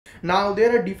Now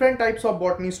there are different types of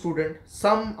botany student.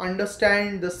 Some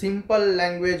understand the simple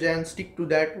language and stick to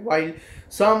that, while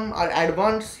some are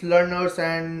advanced learners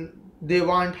and they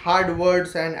want hard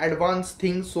words and advanced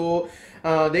things, so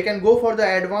they can go for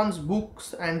the advanced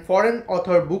books and foreign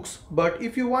author books. But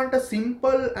if you want a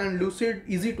simple and lucid,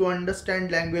 easy to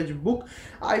understand language book,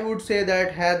 I would say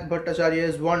that Hait Bhattacharya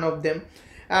is one of them.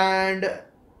 And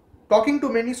talking to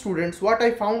many students, what I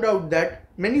found out that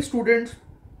many students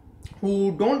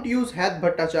who don't use Hait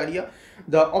Bhattacharya,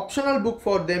 the optional book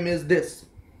for them is this.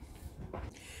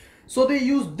 So they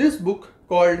use this book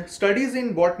called Studies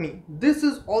in Botany. This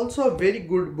is also a very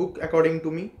good book according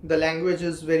to me. The language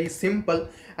is very simple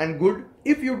and good.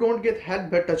 If you don't get Hait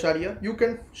Bhattacharya, you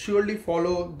can surely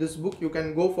follow this book. You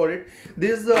can go for it.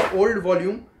 This is the old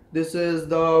volume. This is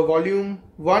the volume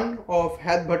 1 of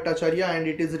Hait Bhattacharya, and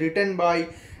it is written by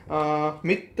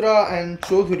Mitra and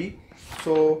Chaudhary.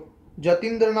 So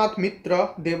Jatindranath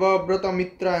Mitra, Devabrata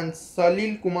Mitra and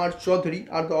Salil Kumar Chaudhary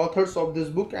are the authors of this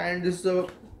book, and this is a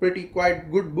pretty quite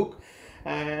good book.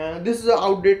 This is an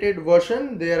outdated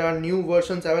version. There are new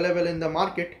versions available in the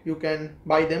market. You can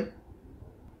buy them.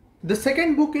 The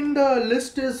second book in the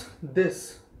list is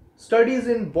this, Studies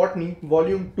in Botany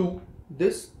Volume 2.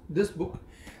 This book.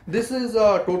 This is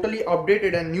a totally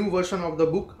updated and new version of the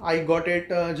book. I got it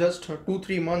just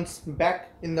 2-3 months back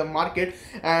in the market,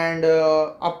 and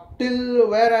up till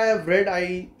where I have read,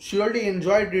 I surely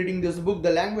enjoyed reading this book. The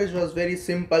language was very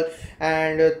simple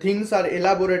and things are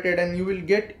elaborated, and you will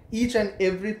get each and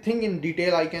everything in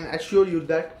detail, I can assure you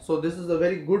that. So this is a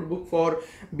very good book for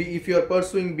if you are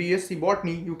pursuing B.sc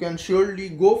Botany. You can surely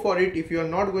go for it if you are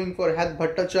not going for Hait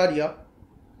Bhattacharya.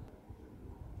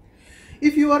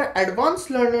 If you are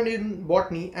advanced learner in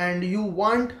botany and you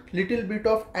want little bit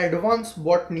of advanced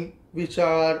botany, which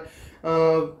are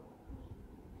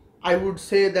I would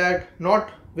say that not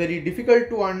very difficult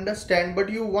to understand, but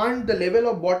you want the level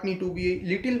of botany to be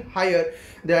little higher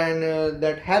than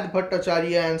that Hait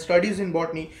Bhattacharya and Studies in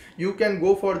Botany, you can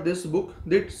go for this book.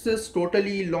 This is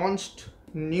totally launched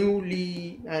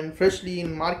newly and freshly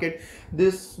in market.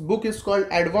 This book is called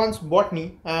Advanced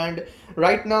Botany, and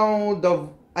right now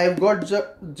I've got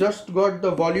just got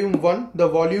the volume 1. The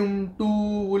volume 2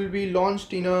 will be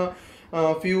launched in a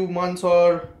few months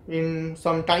or in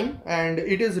some time, and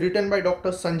it is written by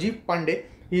Dr. Sanjeev Pandey.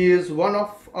 He is one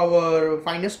of our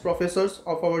finest professors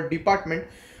of our department.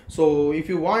 So if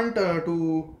you want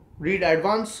to read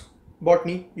advanced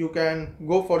botany, you can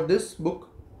go for this book.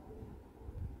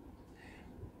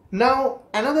 Now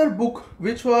another book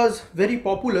which was very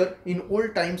popular in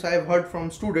old times, I have heard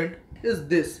from student, is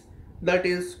this, that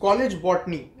is College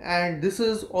Botany, and this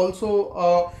is also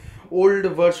a old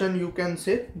version, you can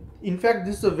say. In fact,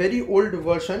 this is a very old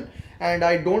version, and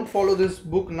I don't follow this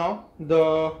book now.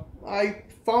 I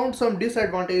found some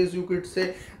disadvantages, you could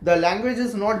say. The language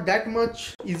is not that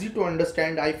much easy to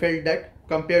understand, I felt that,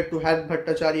 compared to Hait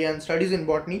Bhattacharya and Studies in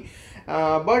Botany.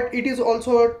 But it is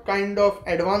also a kind of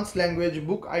advanced language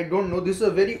book. I don't know, this is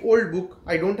a very old book.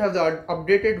 I don't have the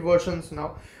updated versions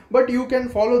now, but you can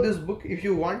follow this book if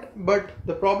you want. But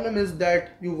the problem is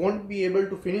that you won't be able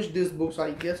to finish these books,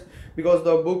 I guess, because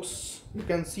the books, you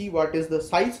can see what is the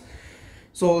size.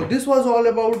 So this was all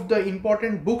about the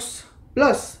important books.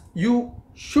 Plus you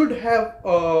should have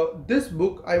this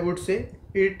book, I would say.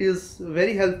 It is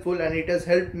very helpful and it has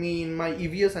helped me in my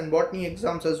EVS and botany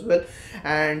exams as well,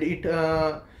 and it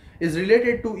is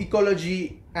related to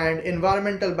ecology and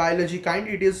environmental biology kind.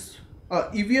 It is a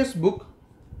EVS book,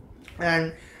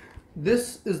 and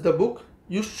this is the book.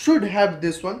 You should have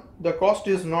this one. The cost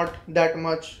is not that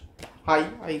much high.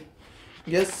 I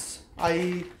guess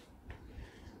I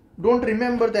don't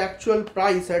remember the actual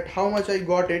price at how much I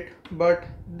got it, but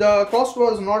the cost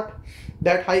was not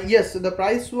that high. Yes, the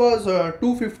price was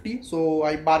 250, so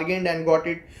I bargained and got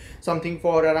it something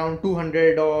for around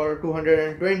 200 or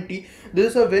 220.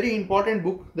 This is a very important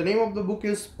book. The name of the book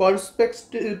is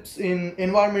Perspectives in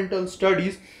Environmental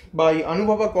Studies by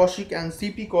Anubhava Kaushik and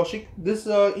CP Kaushik. This is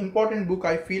an important book,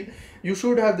 I feel. You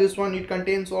should have this one. It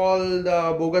contains all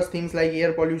the bogus things like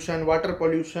air pollution, water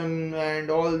pollution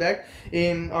and all that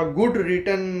in a good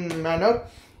written manner.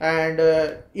 And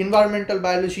environmental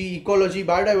biology, ecology,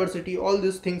 biodiversity, all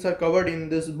these things are covered in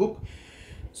this book.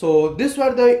 So these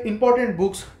were the important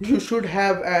books you should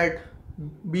have at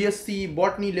B.sc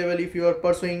botany level if you are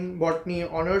pursuing botany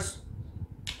honors.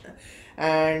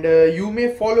 And you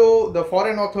may follow the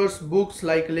foreign authors books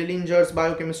like Lellinger's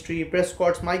biochemistry,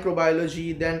 Prescott's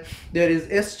microbiology, then there is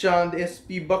S. Chand,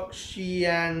 S.P. Bakshi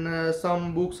and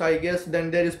some books, I guess. Then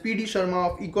there is P.D.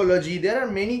 Sharma of ecology. There are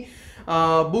many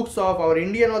books of our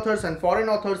Indian authors and foreign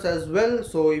authors as well.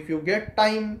 So if you get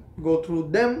time, go through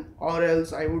them, or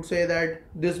else I would say that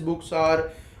these books are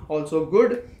also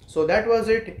good. So that was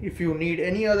it. If you need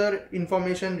any other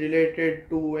information related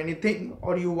to anything,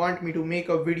 or you want me to make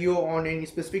a video on any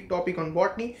specific topic on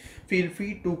botany, feel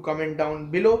free to comment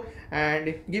down below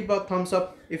and give a thumbs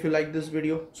up if you like this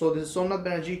video. So this is Somnath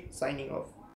Banerjee signing off.